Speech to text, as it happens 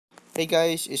Hey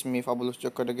guys, it's me Fabulous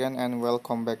Joker again and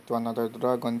welcome back to another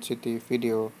Dragon City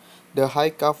video. The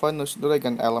High CAVERNOUS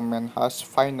Dragon element has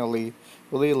finally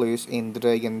released in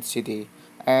Dragon City,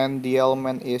 and the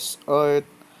element is Earth,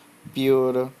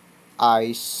 Pure,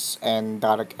 Ice, and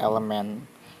Dark element.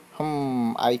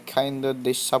 I kinda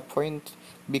disappointed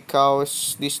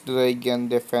because this dragon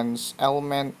defense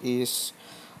element is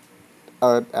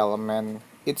Earth element.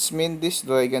 It's mean this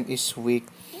dragon is weak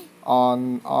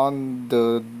on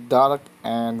the dark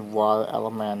and war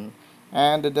element.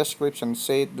 And the description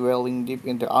said dwelling deep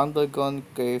in the underground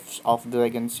caves of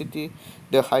Dragon City,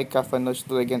 the high cavernous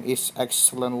dragon is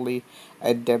excellently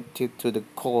adapted to the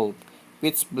cold,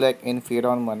 pitch black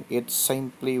environment. It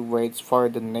simply waits for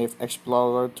the naive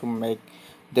explorer to make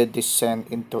the descent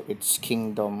into its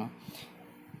kingdom.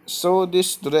 So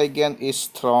this dragon is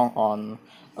strong on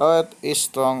earth, is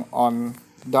strong on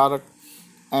dark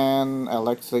and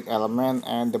electric element,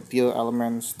 and the pure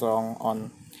element strong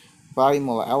on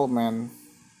primal element,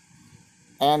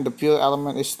 and the pure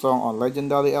element is strong on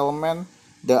legendary element,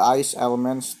 the ice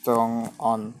element strong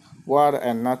on water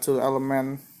and natural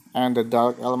element, and the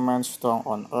dark element strong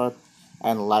on earth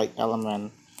and light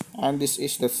element. And this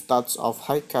is the stats of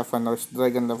high cavernous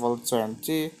dragon level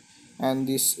 20, and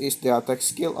this is the attack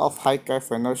skill of high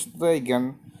cavernous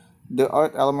dragon. The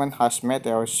earth element has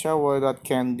meteor shower that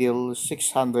can deal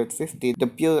 650. The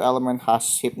pure element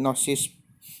has hypnosis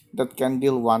that can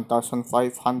deal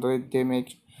 1500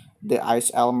 damage. The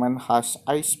ice element has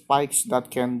ice spikes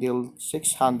that can deal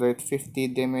 650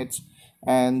 damage,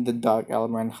 and the dark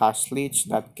element has leech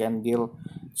that can deal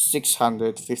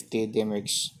 650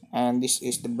 damage. And this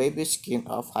is the baby skin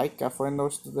of high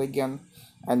cavernous dragon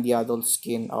and the adult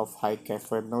skin of high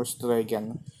cavernous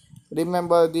dragon.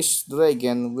 Remember, this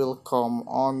dragon will come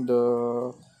on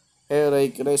the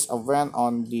heroic race event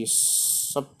on this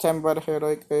September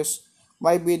heroic race.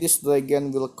 Maybe this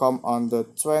dragon will come on the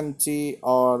 20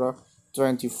 or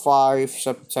 25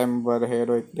 September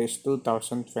heroic race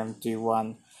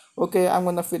 2021. Okay, I'm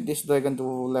gonna fit this dragon to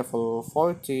level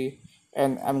 40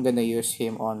 and I'm gonna use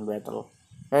him on battle.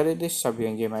 Ready this? Hope you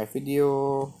enjoy my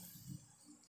video.